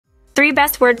3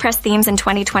 best WordPress themes in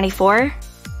 2024.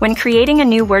 When creating a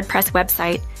new WordPress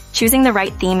website, choosing the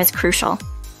right theme is crucial.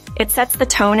 It sets the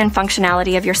tone and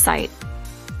functionality of your site.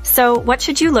 So, what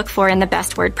should you look for in the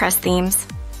best WordPress themes?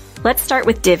 Let's start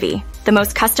with Divi, the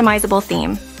most customizable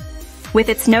theme. With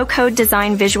its no-code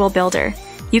design visual builder,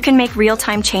 you can make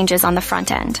real-time changes on the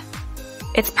front end.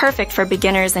 It's perfect for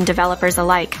beginners and developers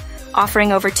alike,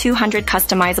 offering over 200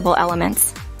 customizable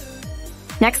elements.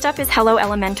 Next up is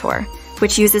Elementor,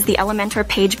 which uses the Elementor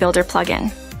Page Builder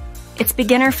plugin. It's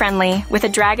beginner-friendly, with a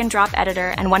drag-and-drop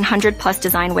editor and 100-plus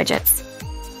design widgets.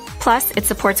 Plus, it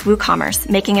supports WooCommerce,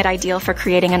 making it ideal for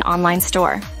creating an online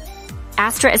store.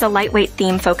 Astra is a lightweight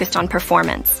theme focused on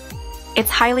performance.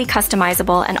 It's highly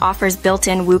customizable and offers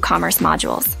built-in WooCommerce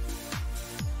modules.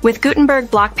 With Gutenberg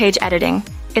block page editing,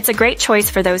 it's a great choice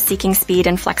for those seeking speed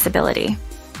and flexibility.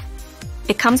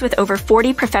 It comes with over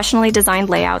 40 professionally designed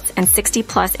layouts and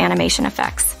 60-plus animation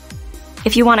effects.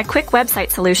 If you want a quick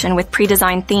website solution with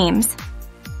pre-designed themes,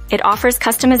 it offers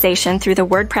customization through the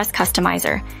WordPress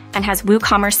customizer and has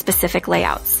WooCommerce-specific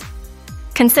layouts.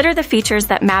 Consider the features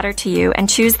that matter to you and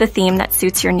choose the theme that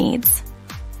suits your needs.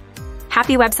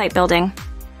 Happy website building!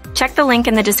 Check the link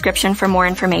in the description for more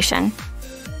information.